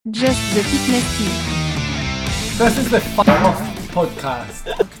Just the Fitness Team. This is the F Off podcast.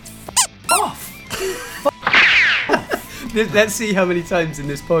 Let's see how many times in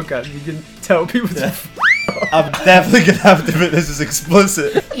this podcast we can tell people to f*** off. I'm definitely going to have to put this as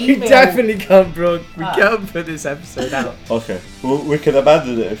explicit. We definitely can't, bro. We can't put this episode out. Okay, well, we can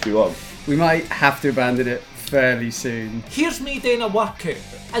abandon it if you want. We might have to abandon it fairly soon. Here's me doing a workout.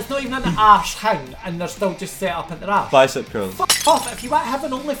 It's not even an arse hang, and they're still just set up at their arse. Bicep curls. F off. If you want to have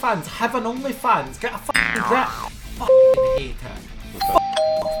an OnlyFans, have an OnlyFans. Get a f***ing grip. F***ing hate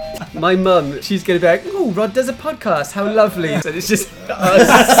it. My mum, she's going to be like, "Oh, Rod does a podcast. How lovely." And it's just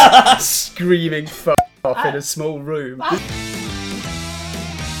us screaming f*** off in a small room.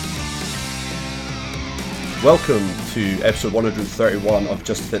 Welcome to episode 131 of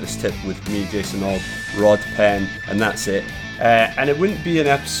Just a Fitness Tip with me, Jason Auld, Rod Penn, and that's it. And it wouldn't be an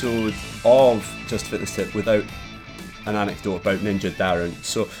episode of Just a Fitness Tip without an anecdote about Ninja Darren.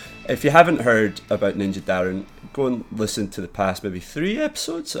 So if you haven't heard about Ninja Darren, go and listen to the past maybe 3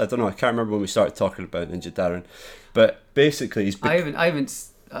 episodes. I don't know, I can't remember when we started talking about Ninja Darren. But basically he's... I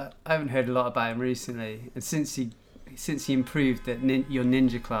haven't heard a lot about him recently. And since he improved at your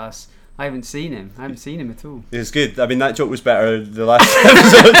ninja class, I haven't seen him. I haven't seen him at all. It's good. I mean, that joke was better the last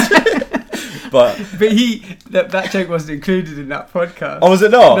episode. But that joke wasn't included in that podcast. Oh, was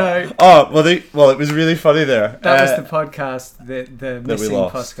it not? No. Oh, well, it was really funny there. That was the podcast, the missing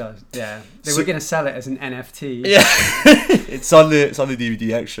lost. podcast. Yeah, they were going to sell it as an NFT. Yeah, it's on the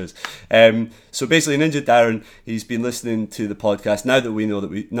DVD extras. So basically, Ninja Darren, he's been listening to the podcast now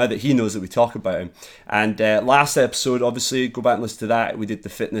that he knows that we talk about him. And last episode, obviously, go back and listen to that. We did the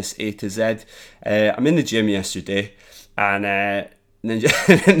fitness A to Z. I'm in the gym yesterday, and Ninja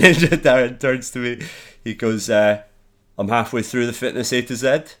Darren turns to me. He goes, "I'm halfway through the fitness A to Z."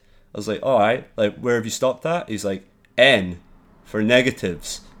 I was like, "All right, like where have you stopped at?" He's like, "N for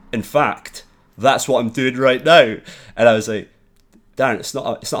negatives. In fact, that's what I'm doing right now." And I was like, "Darren, it's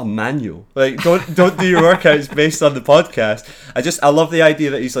not a manual. Like, don't do your workouts based on the podcast." I love the idea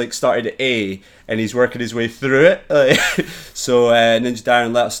that he's like started at A and he's working his way through it. So Ninja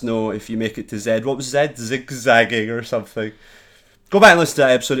Darren, let us know if you make it to Z. What was Z? Zigzagging or something. Go back and listen to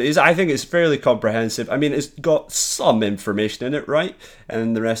that episode. I think it's fairly comprehensive. I mean, it's got some information in it, right?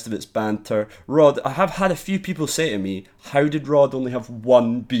 And the rest of it's banter. Rod, I have had a few people say to me, how did Rod only have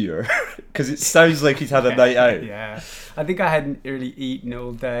 1 beer? Because it sounds like he's had a night out. Yeah, I think I hadn't really eaten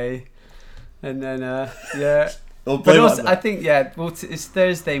all day. And then, yeah. But also, I think, it's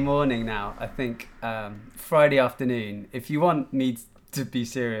Thursday morning now. I think Friday afternoon, if you want me to be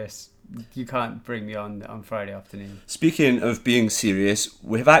serious, you can't bring me on Friday afternoon. Speaking of being serious,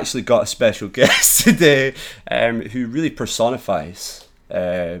 we've actually got a special guest today who really personifies,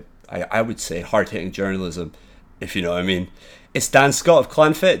 I would say, hard-hitting journalism, if you know what I mean. It's Dan Scott of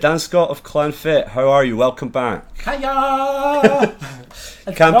ClanFit. Dan Scott of ClanFit, how are you? Welcome back. Hiya!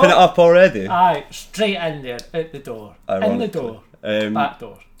 Camping it up already? Aye, straight in there, out the door. In the door. Back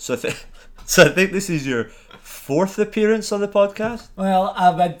door. So I think this is your 4th appearance on the podcast. Well, I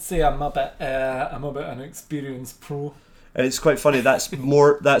would say I'm a bit an experienced pro. And it's quite funny. That's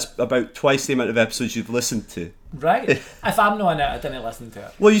about twice the amount of episodes you've listened to. Right. If I'm not in it, I didn't listen to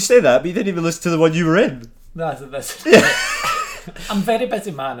it. Well, you say that, but you didn't even listen to the one you were in. That's this. I'm a very busy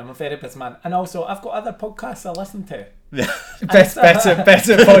man. And also, I've got other podcasts I listen to. Yeah.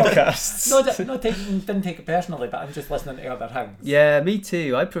 better podcasts. Didn't take it personally, but I'm just listening to other things. Yeah, me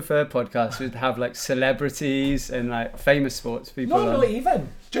too. I prefer podcasts that have like celebrities and like famous sports people. No, not even.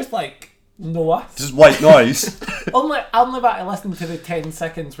 Just like Noah. Just white noise. only about to listen to the 10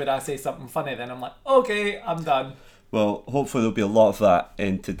 seconds where I say something funny, then I'm like, okay, I'm done. Well, hopefully there'll be a lot of that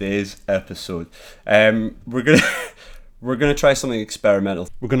in today's episode. We're gonna try something experimental.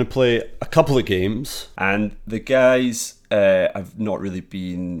 We're gonna play a couple of games, and the guys have not really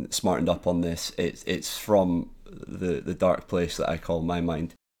been smartened up on this. It's from the dark place that I call my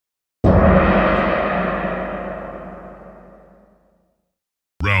mind.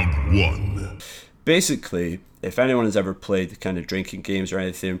 Round 1. Basically, if anyone has ever played the kind of drinking games or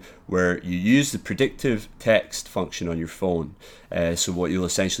anything where you use the predictive text function on your phone, so what you'll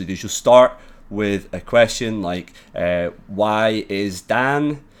essentially do is you'll start with a question like, why is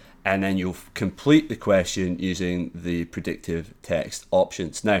Dan? And then you'll complete the question using the predictive text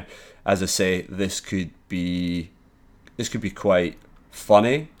options. Now, as I say, this could be quite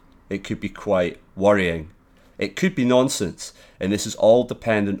funny. It could be quite worrying. It could be nonsense. And this is all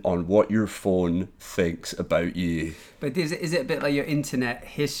dependent on what your phone thinks about you. But is it a bit like your internet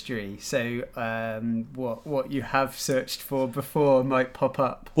history? So what you have searched for before might pop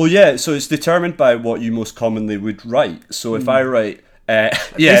up? Well, yeah, so it's determined by what you most commonly would write. So if I write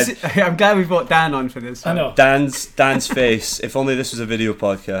Yeah, I'm glad we brought Dan on for this. I know. Dan's face. If only this was a video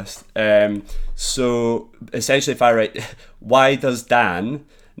podcast. So essentially, if I write, why does Dan?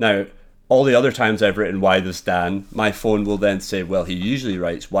 Now, all the other times I've written, why does Dan? My phone will then say, well, he usually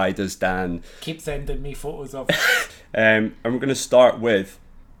writes, why does Dan? Keep sending me photos of. And we're going to start with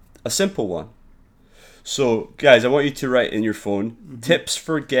a simple one. So, guys, I want you to write in your phone, tips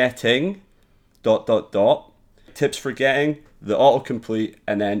for getting, ... Tips for getting, the autocomplete,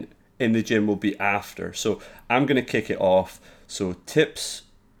 and then in the gym will be after. So I'm going to kick it off. So tips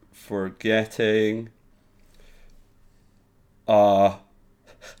for getting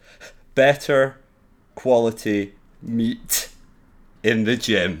better quality meat in the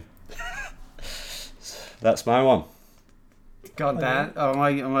gym. That's my one. God, Dan. Oh, am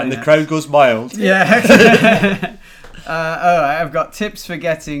I And the crowd goes wild. Yeah. Alright, I've got tips for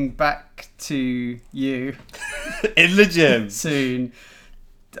getting back to you In the gym. soon.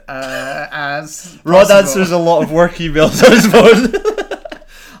 As Rod possible. answers a lot of work emails on his phone.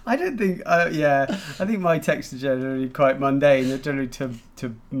 I don't think. I think my texts are generally quite mundane. They're generally to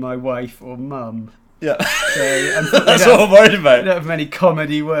my wife or mum. Yeah. So That's what I'm worried I about. don't have many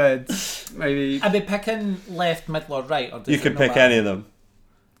comedy words. Maybe. Are they picking left, middle, or right? Or does You it can not pick matter? any of them.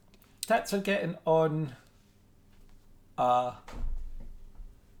 That's for getting on a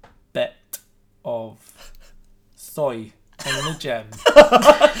bit of soy in the gym.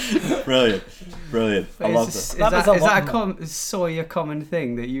 Brilliant. I love Is that. That was is soy a common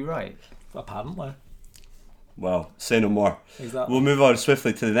thing that you write? Apparently. Well, say no more. Exactly. We'll move on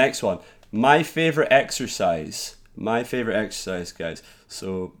swiftly to the next one. My favourite exercise. Guys.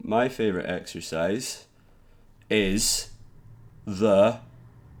 So, my favourite exercise is the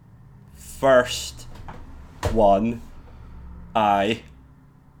first one I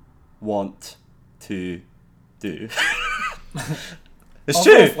want to do. It's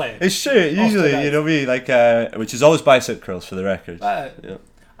true. Obviously. It's true. Usually, Often you know me, like, which is always bicep curls for the record. Yeah.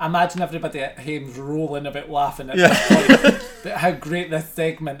 Imagine everybody at home's rolling about laughing at Yeah. this point, but how great this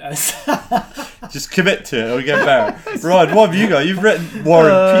segment is. Just commit to it, it'll get better. Rod, what have you got? You've written War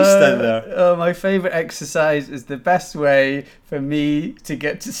and Peace down there. My favourite exercise is the best way for me to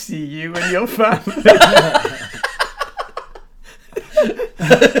get to see you and your family.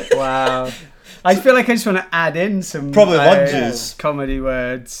 Wow. I feel like I just want to add in some Probably lunges. comedy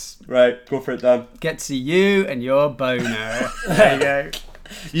words. Right, go for it, Dan. Get to you and your boner. There you go.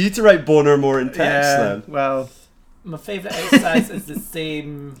 You need to write boner more in text Yeah, then. well, My favourite exercise is the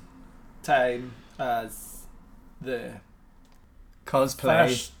same time as the cosplay.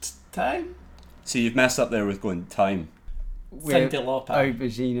 first time. See, you've messed up there with going time. With Cyndi Lauper.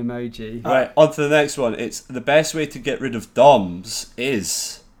 aubergine emoji. Right, on to the next one. It's the best way to get rid of DOMs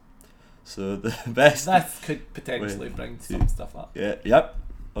is. So the best. That could potentially Wait, bring two. some stuff up. Yeah, yep.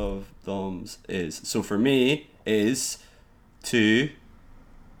 Of DOMs is. So for me is to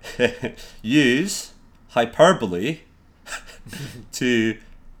use hyperbole to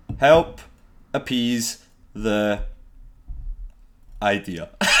help appease the idea.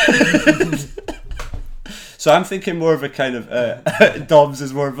 So I'm thinking more of a kind of DOMs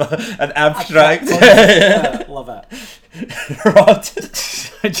is more of an abstract. Love it. Rod.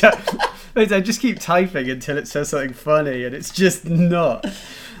 I just keep typing until it says something funny, and it's just not.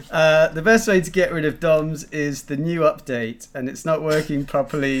 The best way to get rid of DOMs is the new update, and it's not working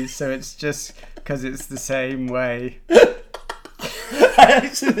properly, so it's just because it's the same way. I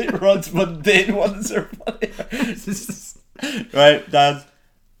actually think Rod's mundane ones are funnier. Right, Dan.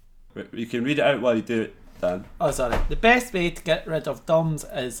 You can read it out while you do it, Dan. Oh, sorry. The best way to get rid of DOMs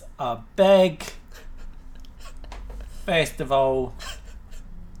is a big festival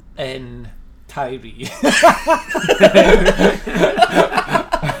in Tyree.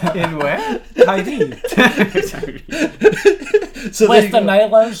 In where? Tyree. So Western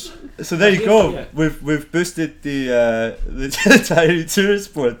Isles. So there you go. Yeah. We've boosted the Tyree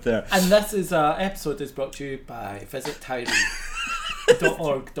tourist board there. And this is episode is brought to you by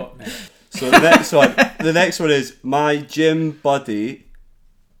visittyree.org.net. So the next one is my gym buddy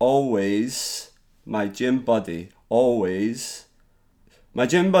always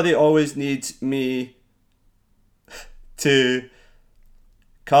needs me to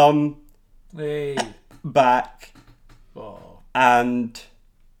come Hey. back Oh. and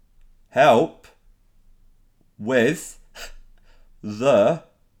help with the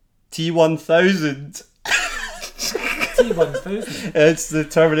T-1000. T-1000. It's the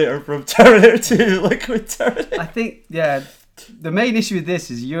Terminator from Terminator 2, Liquid Terminator. I think, yeah, the main issue with this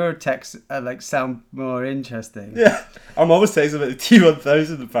is your texts sound more interesting. Yeah, I'm always texting about the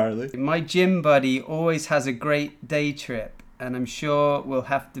T-1000 apparently. My gym buddy always has a great day trip and I'm sure we'll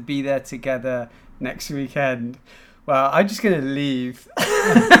have to be there together next weekend. Well, I'm just going to leave.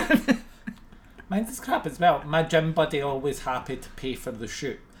 Mine's is crap as well. My gym buddy always happy to pay for the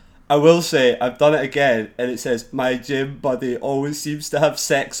shoot. I will say, I've done it again, and it says, my gym buddy always seems to have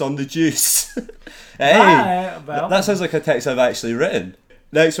sex on the juice. Hey, Well, that sounds like a text I've actually written.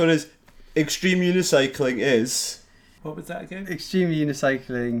 Next one is, extreme unicycling is... what was that again? Extreme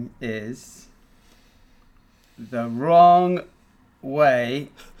unicycling is the wrong way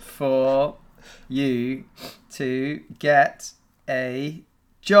for you to get a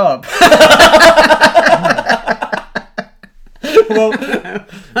job. Well,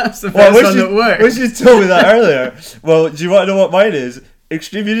 that's the first one that worked. Wish you told me that earlier. Well, do you want to know what mine is?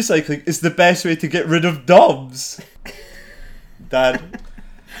 Extreme unicycling is the best way to get rid of DOMs. Dan.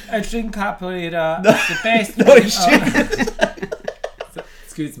 Extreme capoeira is the best way.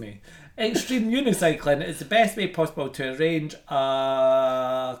 Excuse me. Extreme unicycling is the best way possible to arrange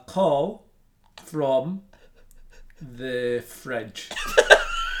a call from the fridge.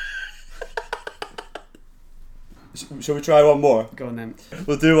 Shall we try one more? Go on then.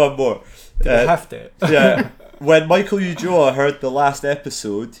 We'll do one more. You have to. Yeah. When Michael Ujoa heard the last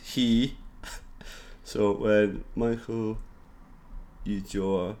episode, when Michael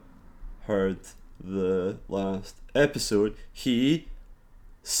Ujoa heard the last episode, he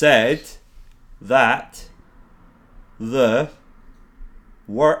said that the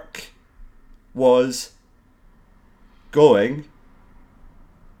work was going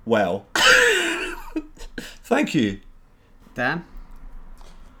well. Thank you. Dan?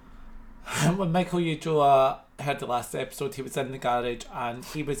 When Michael Ujoa heard the last episode, he was in the garage and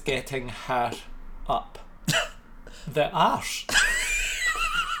he was getting her up the arse.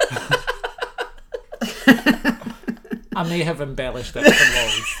 I may have embellished it for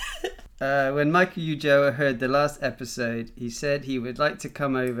Lols. When Michael Ujoa heard the last episode, he said he would like to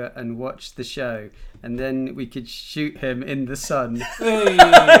come over and watch the show, and then we could shoot him in the sun.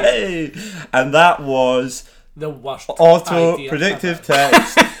 Hey. And that was The worst auto idea predictive ever.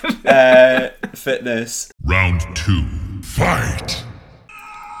 text fitness. Round 2. Fight!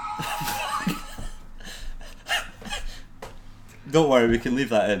 Don't worry, we can leave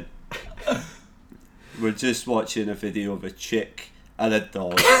that in. We're just watching a video of a chick and a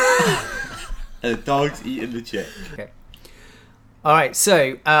dog. And the dog's eating the chick. Okay. All right,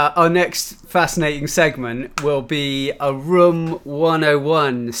 so our next fascinating segment will be a Room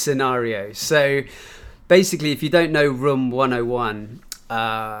 101 scenario. So basically, if you don't know Room 101,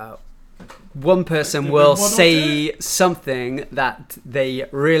 one person will say something that they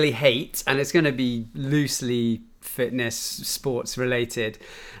really hate, and it's going to be loosely fitness, sports related.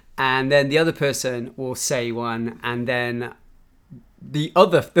 And then the other person will say one, and then the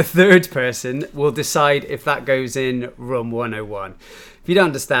third person will decide if that goes in Room 101. If you don't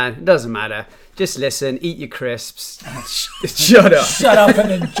understand, it doesn't matter. Just listen, eat your crisps, shut up. Shut up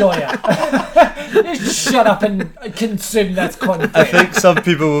and enjoy it. Just shut up and consume that content. I think some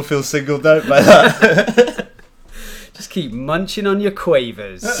people will feel singled out by that. Just keep munching on your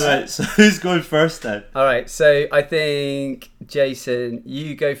quavers. Right, so who's going first then? All right, so I think, Jason,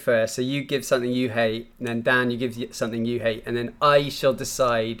 you go first. So you give something you hate, and then Dan, you give something you hate, and then I shall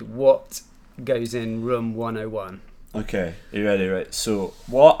decide what goes in Room 101. Okay, are you ready? Right, so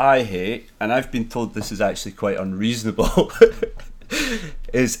what I hate, and I've been told this is actually quite unreasonable,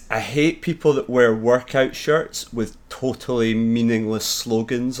 is I hate people that wear workout shirts with totally meaningless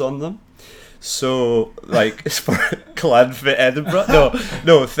slogans on them. So, like, it's for Clanfit Edinburgh.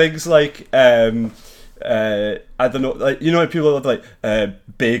 No, things like, I don't know, like, you know, people have, like,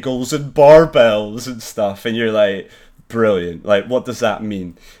 bagels and barbells and stuff, and you're like, brilliant. Like, what does that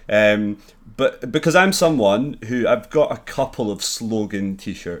mean? But because I'm someone who, I've got a couple of slogan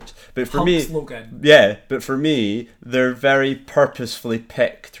t-shirts, but for me, slogan. Yeah, but for me, they're very purposefully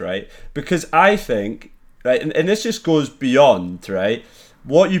picked, right? Because I think, right, and this just goes beyond, right?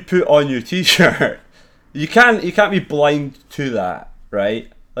 What you put on your t-shirt, you can't be blind to that,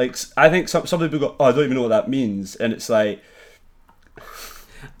 right? Like, I think some people go, oh, I don't even know what that means, and it's like,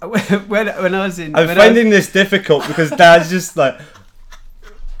 when I was in, I'm finding this difficult because Dad's just like,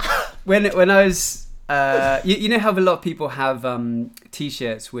 when I was, you know how a lot of people have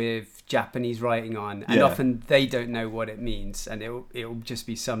t-shirts with Japanese writing on, and Yeah. often they don't know what it means, and it'll just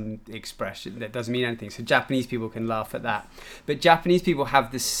be some expression that doesn't mean anything. So Japanese people can laugh at that, but Japanese people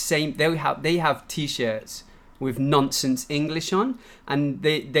have the same. They have t-shirts with nonsense English on, and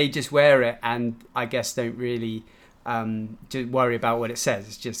they just wear it, and I guess don't really just worry about what it says.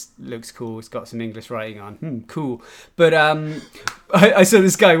 It just looks cool. It's got some English writing on. Cool. But I saw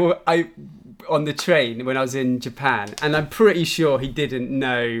this guy. on the train when I was in Japan, and I'm pretty sure he didn't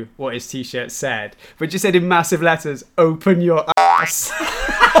know what his t-shirt said, but it just said in massive letters, "Open your ass."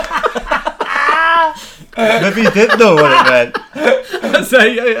 Maybe he did know what it meant. So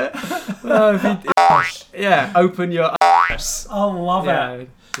yeah, open your ass. I love it.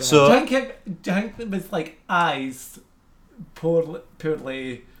 So Do you think it was like eyes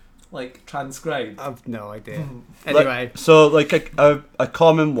poorly like transcribed? I've no idea. Anyway, a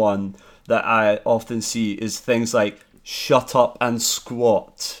common one that I often see is things like "shut up and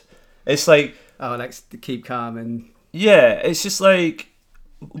squat." It's like, like keep calm and yeah, it's just like,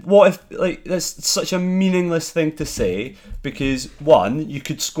 what if, like, that's such a meaningless thing to say, because one, you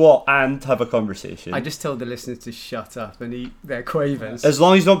could squat and have a conversation. I just told the listeners to shut up and eat their quavers. As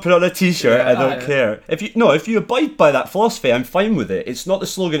long as you don't put it on a t-shirt, Yeah, I don't care. If you abide by that philosophy, I'm fine with it. It's not the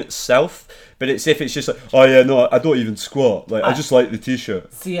slogan itself, but it's if it's just like, oh yeah, no, I don't even squat. Like, I just like the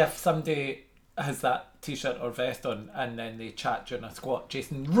t-shirt. See if somebody has that t-shirt or vest on and then they chat during a squat,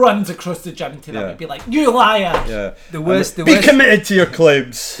 Jason runs across the gym to them and be like, "You liar!" Yeah. The worst. Be committed to your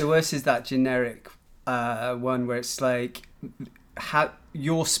claims. The worst is that generic one where it's like,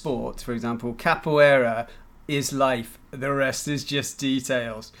 your sport, for example, capoeira is life. The rest is just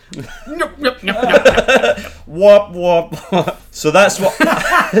details. Nope. Wop wop. So that's what.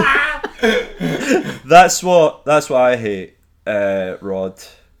 that's what I hate, Rod.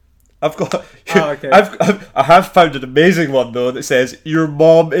 I've got. Oh, okay. I have found an amazing one though that says, "Your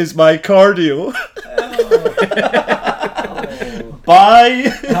mom is my cardio."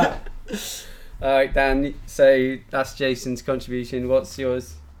 Bye. All right, Dan. So that's Jason's contribution. What's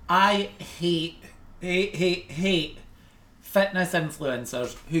yours? I hate fitness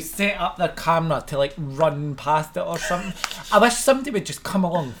influencers who set up their camera to like run past it or something. I wish somebody would just come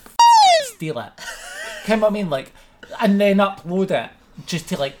along, steal it. You know what I mean? Like, and then upload it just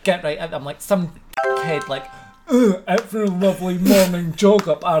to like get right at them. Like some kid like, out for a lovely morning jog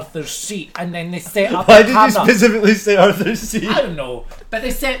up Arthur's Seat, and then they set up Why their did camera. you specifically say Arthur's Seat? I don't know, but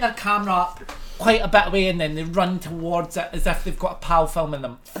they set their camera up quite a bit away and then they run towards it as if they've got a pal filming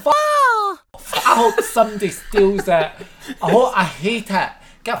them. I hope somebody steals it. I hate it.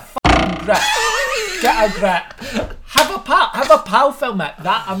 Get a fucking grip. Get a grip. Have a pal film it.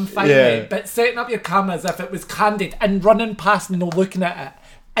 That I'm fine with. But setting up your camera as if it was candid and running past and no looking at it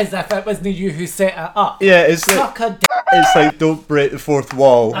as if it wasn't you who set it up. Yeah, it's Suck like, a dick. it's like, don't break the fourth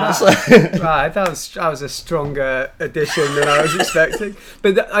wall. It's like, Right, that was a stronger addition than I was expecting.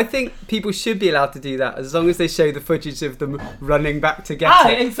 But I think people should be allowed to do that as long as they show the footage of them running back to get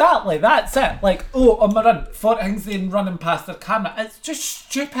it. Exactly. That's it. Like, on my run, 40 things in running past their camera. It's just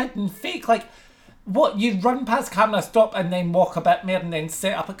stupid and fake. Like, what, you run past camera, stop, and then walk a bit more, and then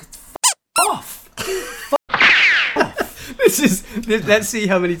set up. Off. Let's see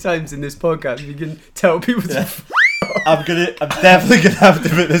how many times in this podcast we can tell people to. I'm definitely gonna have to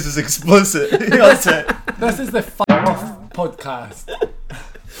put this as explicit. This is the off podcast.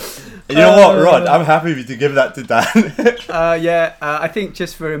 You know what, Rod? I'm happy with you to give that to Dan. I think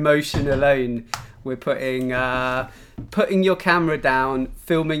just for emotion alone, we're putting your camera down,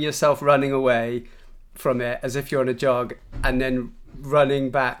 filming yourself running away from it as if you're on a jog, and then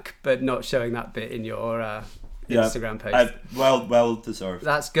running back, but not showing that bit in your Instagram post. Well deserved.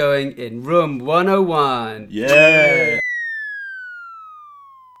 That's going in room 101. Yeah.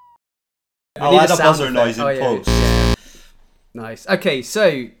 I'll add a buzzer noise in post. Yeah. Nice. Okay,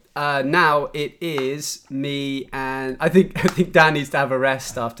 so now it is me and I think Dan needs to have a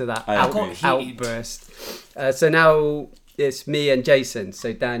rest after that outburst. So now it's me and Jason.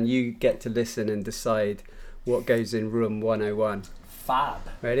 So Dan, you get to listen and decide what goes in room 101. Fab.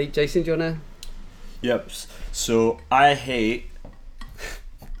 Ready? Jason, do you wanna? Yep. So I hate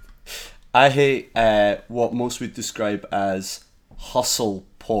what most would describe as hustle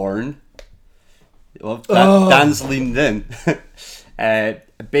porn. Well, Dan's leaned in.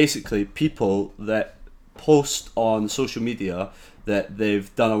 Basically, people that post on social media that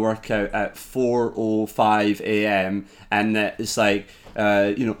they've done a workout at 4:05 a.m. and that it's like,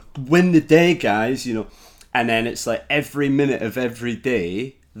 win the day, guys, and then it's like every minute of every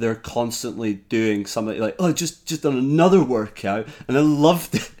day they're constantly doing something like, just done another workout, and I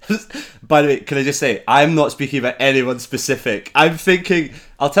loved it. By the way, can I just say, I'm not speaking about anyone specific. I'll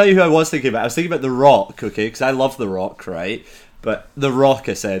tell you who I was thinking about. I was thinking about The Rock, okay, because I love The Rock, right? But The Rock,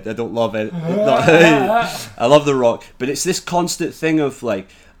 I said, I don't love it. I love The Rock, but it's this constant thing of like,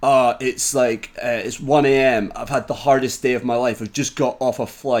 it's 1 a.m. I've had the hardest day of my life. I've just got off a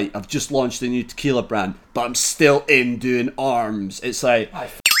flight. I've just launched a new tequila brand, but I'm still in doing arms. It's like,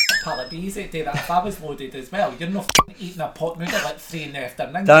 pal. It'd be easy to do that if I was loaded as well. You're not eating a pot noodle at 3 in the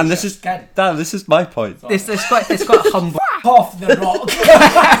afternoon. Dan, this is my point. It's quite humble. Off the rock.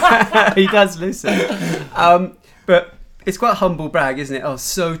 He does listen. But it's quite a humble brag, isn't it? I was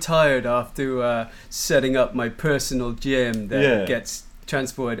so tired after setting up my personal gym that gets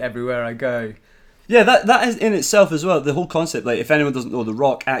transported everywhere I go. Yeah, that is in itself as well. The whole concept, like, if anyone doesn't know, The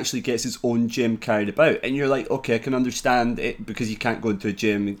Rock actually gets his own gym carried about, and you're like, okay, I can understand it because you can't go into a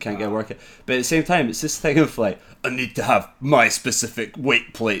gym and can't get a workout. But at the same time, it's this thing of like, I need to have my specific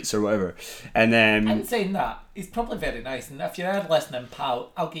weight plates or whatever. And then, I'm saying that he's probably very nice, and if you're listening,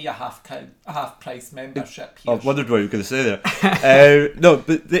 pal, I'll give you a half price membership here. I wondered what you were going to say there. No,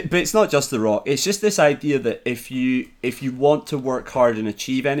 but it's not just The Rock. It's just this idea that if you want to work hard and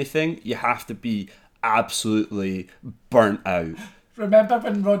achieve anything, you have to be absolutely burnt out. Remember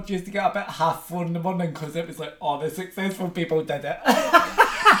when Rod used to get up at 4:30 in the morning because it was like, oh, the successful people did it.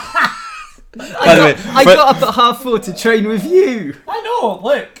 I got up at 4:30 to train with you. I know,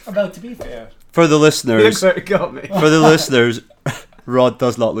 look, well, to be fair. For the listeners, Look where it got me. For the listeners, Rod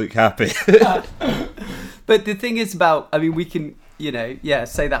does not look happy. But the thing is we can,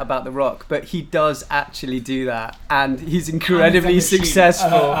 say that about The Rock, but he does actually do that, and he's incredibly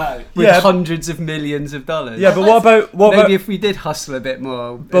successful with hundreds of millions of dollars. Yeah, but what about if we did hustle a bit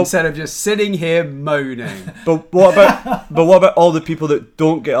more instead of just sitting here moaning? But what about all the people that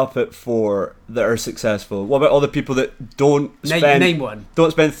don't get up at 4 that are successful? What about all the people that don't name one?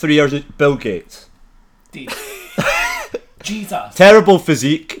 Don't spend 3 hours at Bill Gates. Jesus. Terrible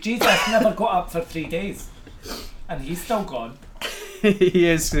physique. Jesus never got up for 3 days, and he's still gone. He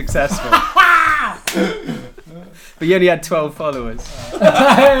is successful. But he only had 12 followers.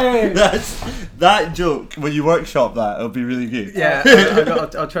 That joke, when you workshop that, it'll be really good. Yeah,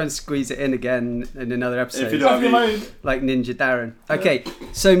 I'll try and squeeze it in again in another episode. If you know what I mean. Like Ninja Darren. Okay,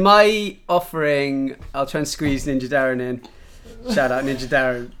 so my offering, I'll try and squeeze Ninja Darren in. Shout out Ninja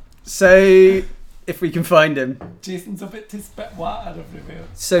Darren. So, if we can find him. Jason's a bit to spit water everywhere.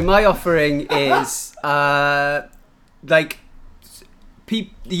 So my offering is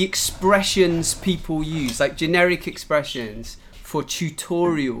the expressions people use, like generic expressions for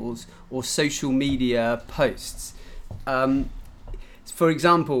tutorials or social media posts. For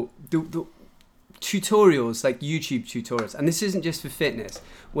example, the tutorials, like YouTube tutorials, and this isn't just for fitness,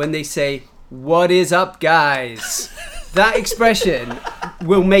 when they say, "What is up, guys?" That expression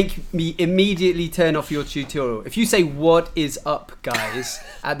will make me immediately turn off your tutorial. If you say, "What is up, guys?"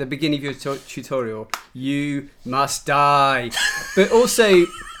 at the beginning of your tutorial, you must die. But also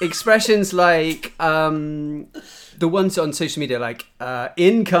expressions like the ones on social media, like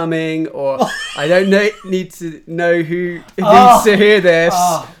incoming, or I don't need to know who needs to hear this.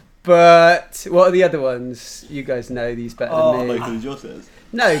 But what are the other ones? You guys know these better than me. Like the Joe says.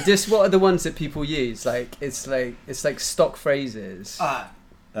 No, just what are the ones that people use? Like it's like stock phrases.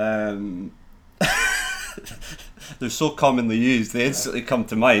 They're so commonly used; they instantly come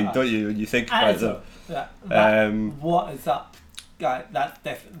to mind, don't you, when you think about them? What is up, guy? That's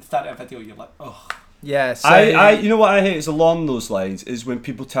definitely the start of a video. You're like, oh. Yeah. So I you know what I hate is along those lines is when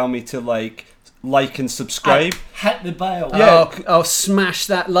people tell me to like and subscribe. Hit the bell. Yeah. I'll smash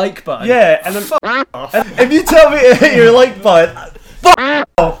that like button. Yeah, and then if you tell me to hit your like button. I'm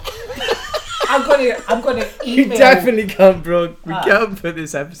gonna email. You definitely can't, bro. We can't put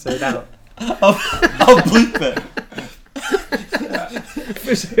this episode out. I'll bleep it.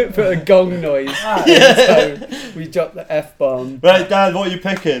 Put a gong noise. So we drop the F-bomb. Right, Dan, what are you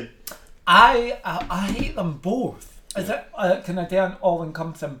picking? I hate them both. Is it? Can I do an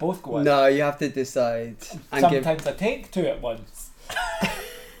all-encompassing both go in? No, you have to decide. Sometimes I take two at once.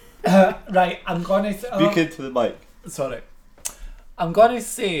 Right, I'm gonna. Speak into the mic. Sorry. I'm gonna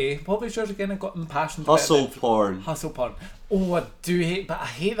say, what was yours again? I got impassioned. Hustle porn. Hustle porn. Oh, I do hate, but I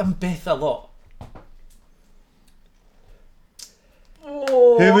hate them both a lot.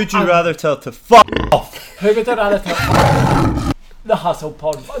 Oh, who would you rather tell to fuck off? Who would I rather tell? The hustle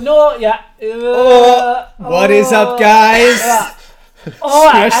porn. No, yeah. What is up, guys?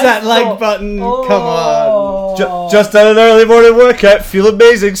 Smash that like button. Come on. Just done an early morning workout. Feel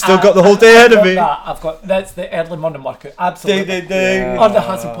amazing. Still got the whole day ahead of me. That's the early morning workout. Absolutely. Ding, ding, ding. Or the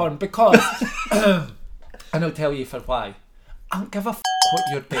hustle porn, because and I'll tell you for why. I don't give a what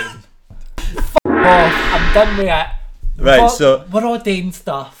you're doing. Off. I'm done with it. Right, so we're all doing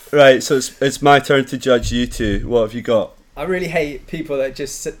stuff. Right, so it's my turn to judge you two. What have you got? I really hate people that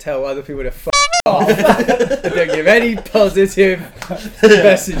just tell other people to f off. They don't give any positive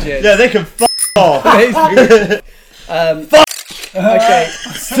messages. Yeah, they can f off. Okay,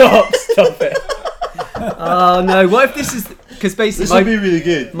 stop it. Oh no! What if this is Because basically, This will be really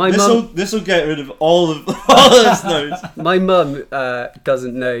good. my This will get rid of all of listeners. my mum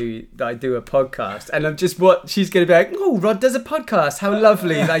doesn't know that I do a podcast, and I'm just she's going to be like, "Oh, Rod does a podcast. How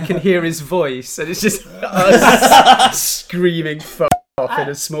lovely! I can hear his voice." And it's just us screaming "fuck off" in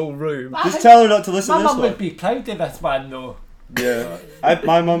a small room. Just tell her not to listen My to this mum one. would be proud of this one, though. Yeah,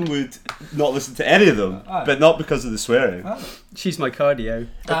 my mum would not listen to any of them, but not because of the swearing. She's my cardio.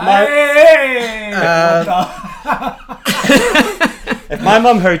 If my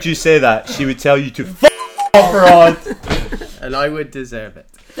mum heard you say that, she would tell you to f*** off, Rod. And I would deserve it.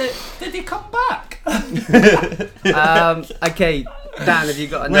 Did he come back? Okay, Dan, have you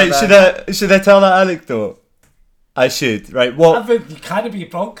got another? Wait, should I tell that anecdote? I should, right? What? You can't be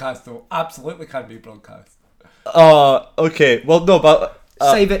broadcast, though. Absolutely can't be broadcast. Okay. Well, no, but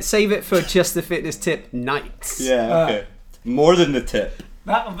Save it for Just the Fitness Tip nights. yeah, okay. More than the tip.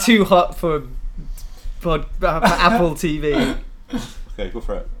 Too hot for Apple TV. Okay, go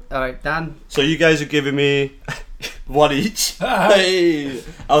for it. All right, Dan. So you guys are giving me one each. Hey,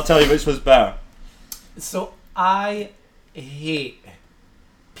 I'll tell you which one's better. So I hate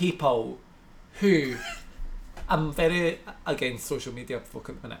people who, I'm very against social media folk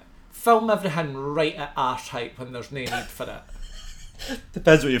at the minute, film everything right at arse height when there's no need for it.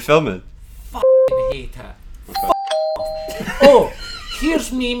 Depends what you're filming. I hate it. Oh,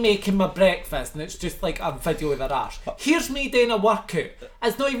 here's me making my breakfast and it's just like a video of their arse. Here's me doing a workout.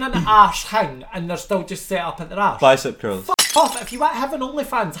 It's not even an arse hang and they're still just set up at their arse. Bicep curls. Fuck off. If you want to have an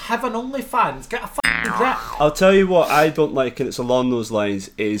OnlyFans, get a fucking grip. I'll tell you what I don't like, and it's along those lines,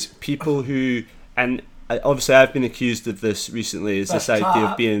 is people who, and obviously I've been accused of this recently, is this Thirst idea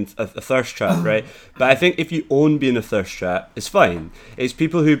trap. of being a thirst trap, right? But I think if you own being a thirst trap, it's fine. It's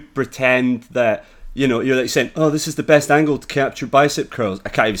people who pretend that, you know, you're like saying, oh, this is the best angle to capture bicep curls. I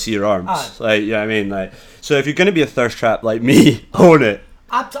can't even see your arms. Like, you know what I mean? Like, so if you're going to be a thirst trap like me, own it.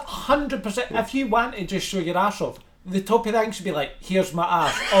 Up to 100%. If you want to just show your ass off, the top of the thing should be like, here's my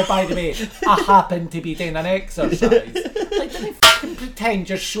ass. Oh, by the way, I happen to be doing an exercise. Like, don't fucking pretend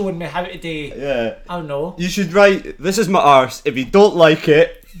you're showing me how to do. Yeah. I don't know. You should write, this is my arse. If you don't like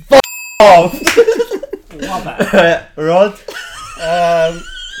it, f*** off. Love it. Rod?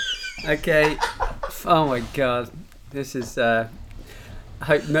 Okay. Oh my god. This is yeah.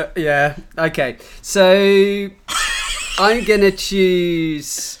 Okay. So I'm gonna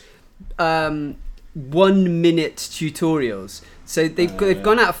choose 1 minute tutorials. So they've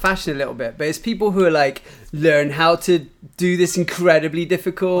gone out of fashion a little bit, but it's people who are like, learn how to do this incredibly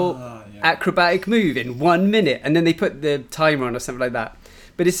difficult acrobatic move in 1 minute, and then they put the timer on or something like that.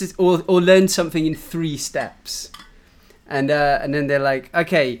 But this is or learn something in 3 steps. And then they're like,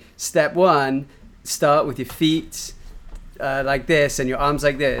 okay, step 1, start with your feet like this and your arms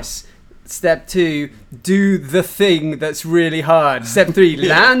like this. Step 2, do the thing that's really hard. Step 3,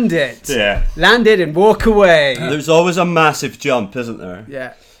 land it. Yeah. Land it and walk away. There's always a massive jump, isn't there?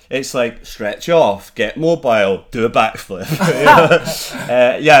 Yeah. It's like, stretch off, get mobile, do a backflip.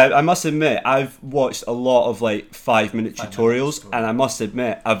 Yeah, I must admit, I've watched a lot of like 5-minute tutorials, and I must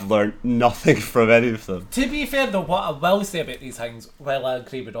admit, I've learned nothing from any of them. To be fair though, what I will say about these things, while I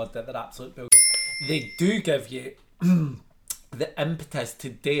agree with Rod that they're absolute bullshit, they do give you the impetus to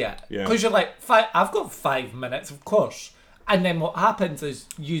do it. Yeah. Because you're like, I've got 5 minutes, of course. And then what happens is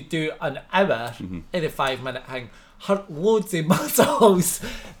you do an hour in a 5-minute thing, hurt loads of muscles,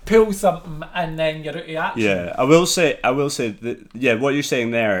 pull something, and then you're out of action. Yeah, I will say that, yeah, what you're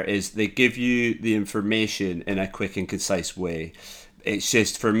saying there is they give you the information in a quick and concise way. It's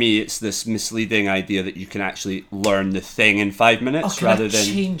just, for me, it's this misleading idea that you can actually learn the thing in 5 minutes Can rather I than...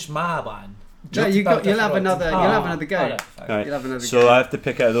 change my one? No, you'll have another go. Alright, Right. You'll have another So go. I have to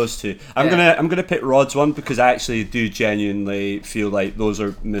pick out of those two. I'm gonna pick Rod's one because I actually do genuinely feel like those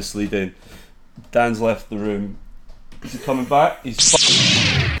are misleading. Dan's left the room. Is he coming back? He's.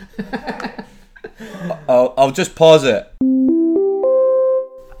 I'll just pause it.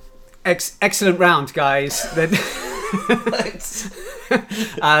 Excellent round, guys.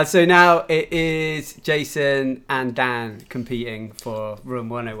 So now it is Jason and Dan competing for Room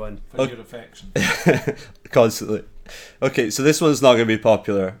 101. For your affection. Constantly. Okay, so this one's not going to be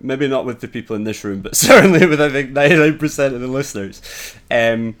popular. Maybe not with the people in this room, but certainly with, I think, 99% of the listeners.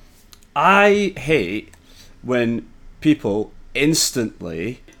 I hate when people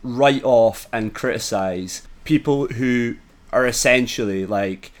instantly write off and criticise people who are essentially,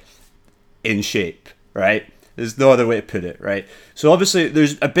 like, in shape, right? There's no other way to put it, right? So obviously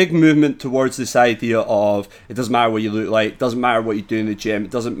there's a big movement towards this idea of it doesn't matter what you look like, it doesn't matter what you do in the gym,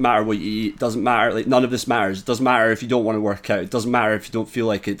 it doesn't matter what you eat, it doesn't matter, like, none of this matters. It doesn't matter if you don't want to work out, it doesn't matter if you don't feel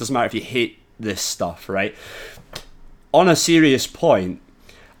like it doesn't matter if you hate this stuff, right? on a serious point,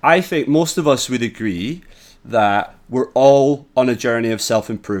 I think most of us would agree that we're all on a journey of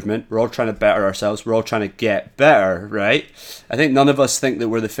self-improvement. We're all trying to better ourselves. We're all trying to get better, right? I think none of us think that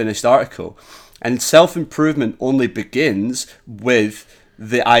we're the finished article. And self-improvement only begins with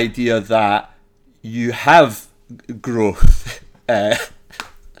the idea that you have growth. I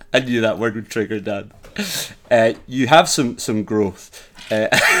knew that word would trigger Dan. You have some growth.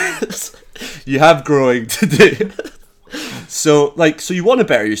 You have growing to do. So you want to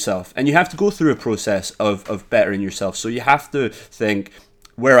better yourself, and you have to go through a process of bettering yourself. So you have to think,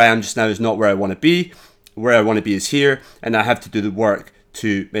 where I am just now is not where I want to be. Where I want to be is here, and I have to do the work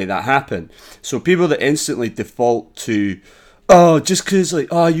to make that happen. So people that instantly default to, just because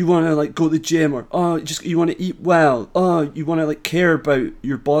you want to go to the gym, or you want to eat well, you want to care about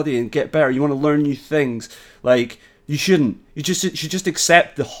your body and get better, you want to learn new things, you shouldn't. You should just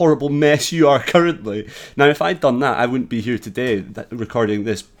accept the horrible mess you are currently. Now, if I'd done that, I wouldn't be here today recording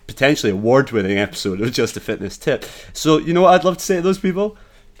this potentially award-winning episode of Just a Fitness Tip. So, you know what I'd love to say to those people?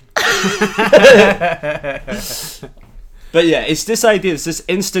 But yeah, it's this idea, it's this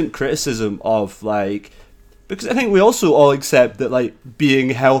instant criticism of because I think we also all accept that being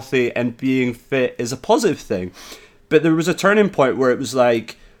healthy and being fit is a positive thing. But there was a turning point where it was oh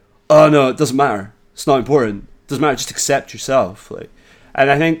no, it doesn't matter. It's not important. Doesn't matter, just accept yourself.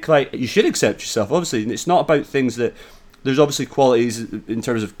 And I think you should accept yourself, obviously, and it's not about things that there's obviously qualities in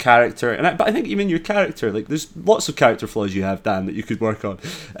terms of character, but I think even your character, there's lots of character flaws you have, Dan, that you could work on.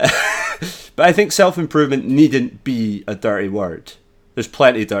 But I think self-improvement needn't be a dirty word. There's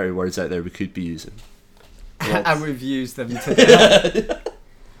plenty of dirty words out there we could be using. And we've used them today.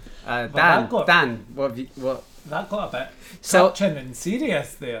 Dan, what? That got a bit touching and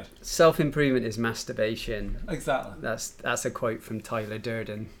serious there. Self-improvement is masturbation. Exactly. That's a quote from Tyler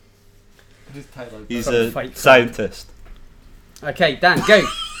Durden. Who's Tyler? He's a scientist. Okay, Dan, go.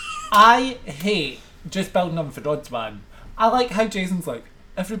 I hate just building on for odds, man. I like how Jason's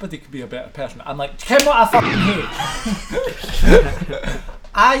everybody could be a better person. I'm Kim, what I fucking hate.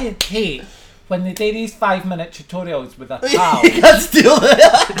 I hate when they do these 5-minute tutorials with a pal. You can't steal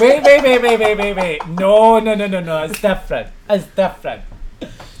that. Wait. No. It's different.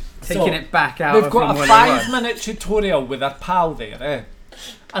 Taking it back out. They've got a 5-minute tutorial with a pal there,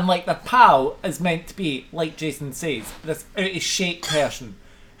 and the pal is meant to be, like Jason says, this out of shape person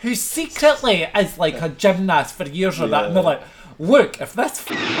who secretly is a gymnast for years or that, and they're look, if this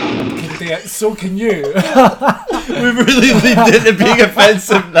can do it, so can you. We've really leaned into being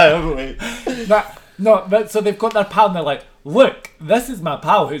offensive now, haven't we? But so they've got their pal and they're look, this is my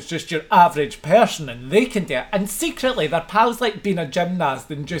pal who's just your average person and they can do it. And secretly their pal's being a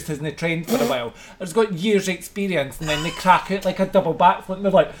gymnast and just hasn't trained for a while. Has got years experience, and then they crack out a double backflip and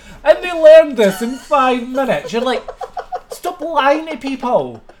they're and they learned this in 5 minutes. You're stop lying to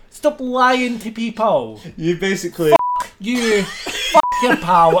people. Stop lying to people. You basically... You fuck your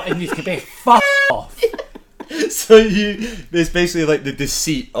pal and you can be fuck off. So it's basically the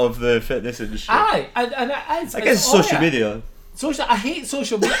deceit of the fitness industry. Aye, and it is. I guess social media. I hate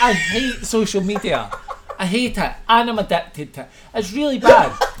social media. I hate social media. I hate it, and I'm addicted to it. It's really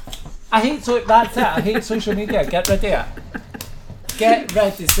bad. That's it. I hate social media. Get rid of it. Get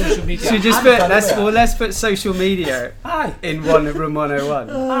rid of social media. So just let's put social media in room 101.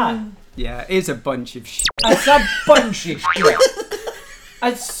 Aye. Yeah, it is a bunch of shit. It's a bunch of shit.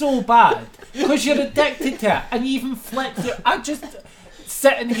 It's so bad. Because you're addicted to it, and you even flick through. I'm just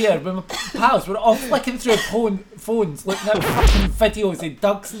sitting here with my pals, we're all flicking through phones, looking at fucking videos of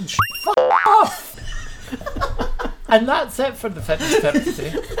ducks and shit. Fuck off! And that's it for the fitness tip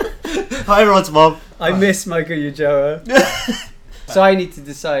today. Hi, Rod's mum. I miss Michael Ujoa. So I need to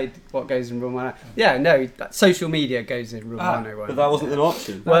decide what goes in room 101. Yeah, no, social media goes in room 101. But that wasn't an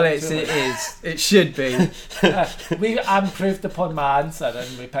option. Well, it is. It should be. We improved upon my answer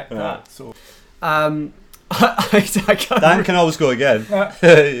and we picked that. So, Dan can always go again.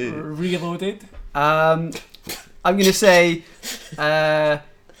 Reloaded. I'm going to say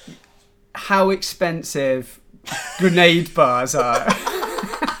how expensive grenade bars are.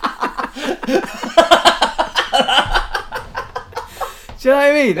 Do you know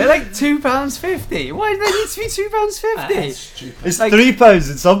what I mean? They're £2.50. Why do they need to be £2.50? It's £3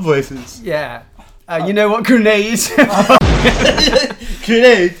 in some places. Yeah. You know what grenades?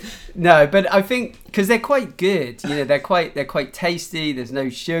 Grenade? No, but I think because they're quite good. They're quite tasty. There's no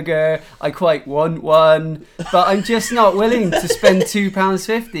sugar. I quite want one, but I'm just not willing to spend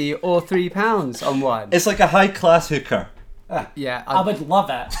 £2.50 or £3 on one. It's like a high class hooker. Yeah, I would love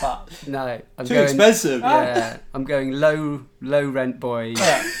it, but no, I'm too expensive. Yeah, I'm going low rent boy.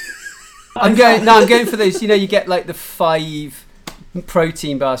 I'm going for those. You know, you get like the 5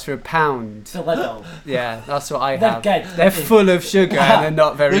 protein bars for £1. The little. Yeah, that's what I They're have. good. They're full of sugar and they're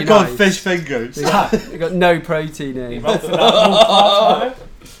not very They've nice. got fish fingers. They've got no protein in. Right for that whole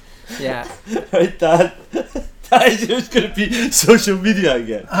Yeah. Right, Dan. That is just going to be social media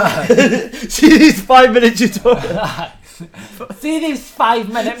again. See these 5-minute tutorials. See these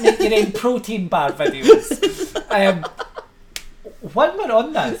 5-minute make your own protein bar videos. When we're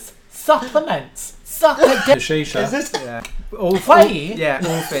on this, supplements. Shisha. Is this? Yeah. Why?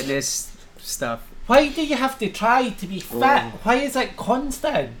 All fitness stuff. Why do you have to try to be fit? Why is it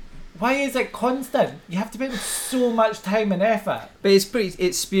constant? You have to put in so much time and effort. But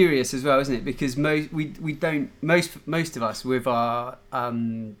it's spurious as well, isn't it? Because most of us with our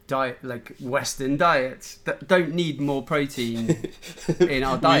diet, like Western diets, that don't need more protein in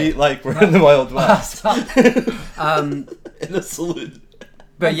our We diet. eat like we're in the Wild West. Um, In a saloon.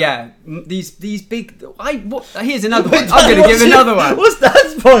 but yeah, these big. Here's another one. I'm going to give another one. What's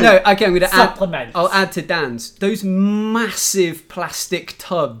Dan's point? No, okay, I'm going to add. Supplements. I'll add to Dan's. Those massive plastic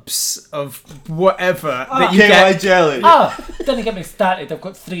tubs of whatever that you KY get. jelly. Don't get me started. I've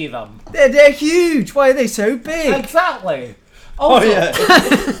got 3 of them. They're huge. Why are they so big? Exactly. Oh Also, yeah.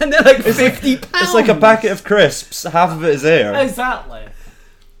 And they're like £50. It's like a packet of crisps. Half of it is air. Exactly.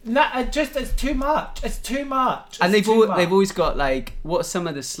 No, it's too much. It's too much. And It's they've too much. always got like, what are some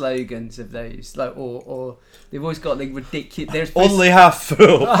of the slogans of those? Like, or they've always got like ridiculous. Only half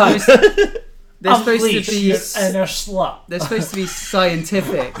full. They're supposed to Unleash be. your inner slut. They're supposed to be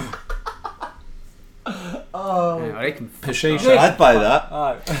scientific. Oh. They can I'd buy that.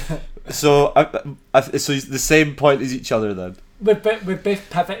 Alright. So, so it's the same point as each other then. We're both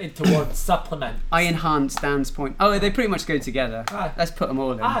pivoted towards supplement. I enhance Dan's point. Oh, they pretty much go together. Aye. Let's put them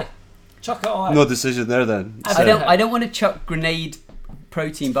all in. Aye. Chuck it all out. No decision there then. I I don't want to chuck grenade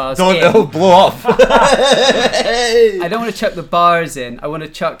protein bars Don't, in. it'll blow up. I don't want to chuck the bars in. I want to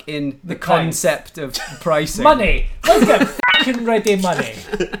chuck in the price. concept of pricing. Money. Let's get fucking ready money.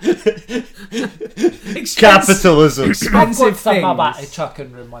 Capitalism. I've Expensive got some about things. a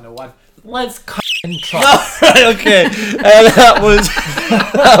chucking room 101. Let's cut and trust. Right, okay. That was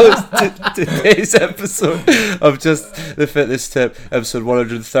today's episode of Just the Fitness Tip, episode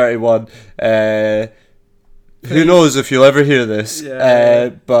 131. Who knows if you'll ever hear this,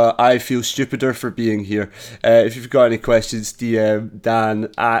 but I feel stupider for being here. If you've got any questions, DM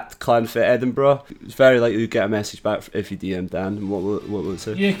Dan at ClanFit Edinburgh. It's very likely you get a message back if you DM Dan. What will it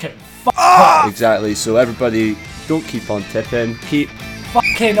say? You can fuck Exactly, so everybody, don't keep on tipping, keep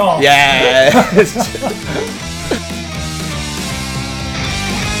fucking off. yeah.